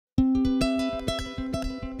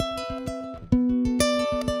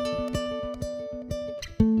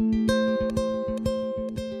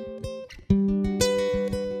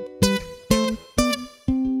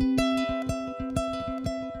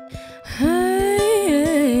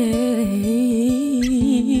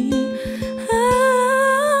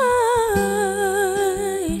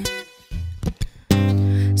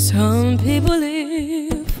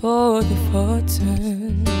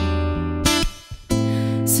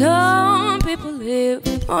Some people live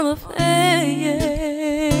on the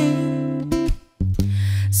fame.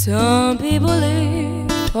 Some people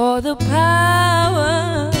live for the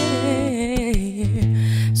power.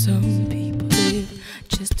 Some people live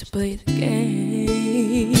just to play the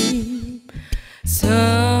game.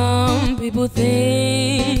 Some people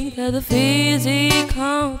think that the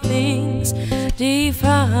physical things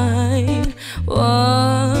define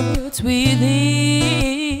what's within.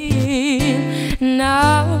 And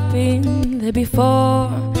I've been there before,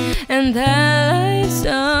 and that life's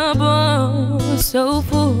a bore so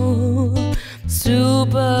full,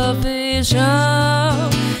 superficial.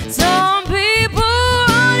 Some people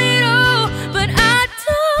want it all, but I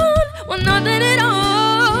don't want nothing at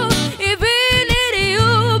all. If it ain't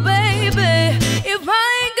you, baby, if I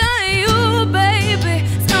ain't got you, baby.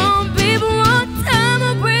 Some people want time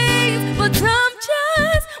of breaks, but some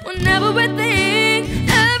just want everything.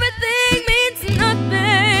 Everything means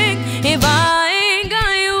nothing if I ain't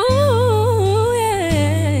got you,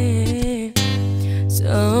 yeah.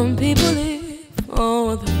 Some people live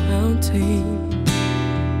for the mountain.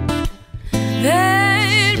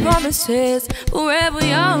 They promises forever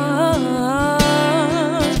young.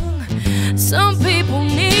 Some people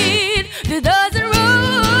need the dozen roses,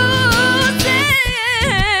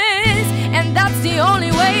 and that's the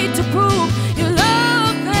only way to prove you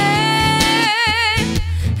love them.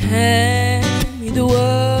 Hand me the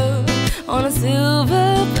world on a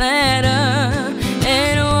silver platter,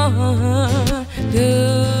 and what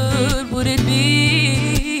good would it be?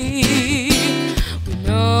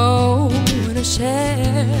 No one to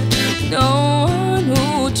share, no one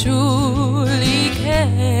who truly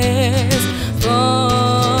cares for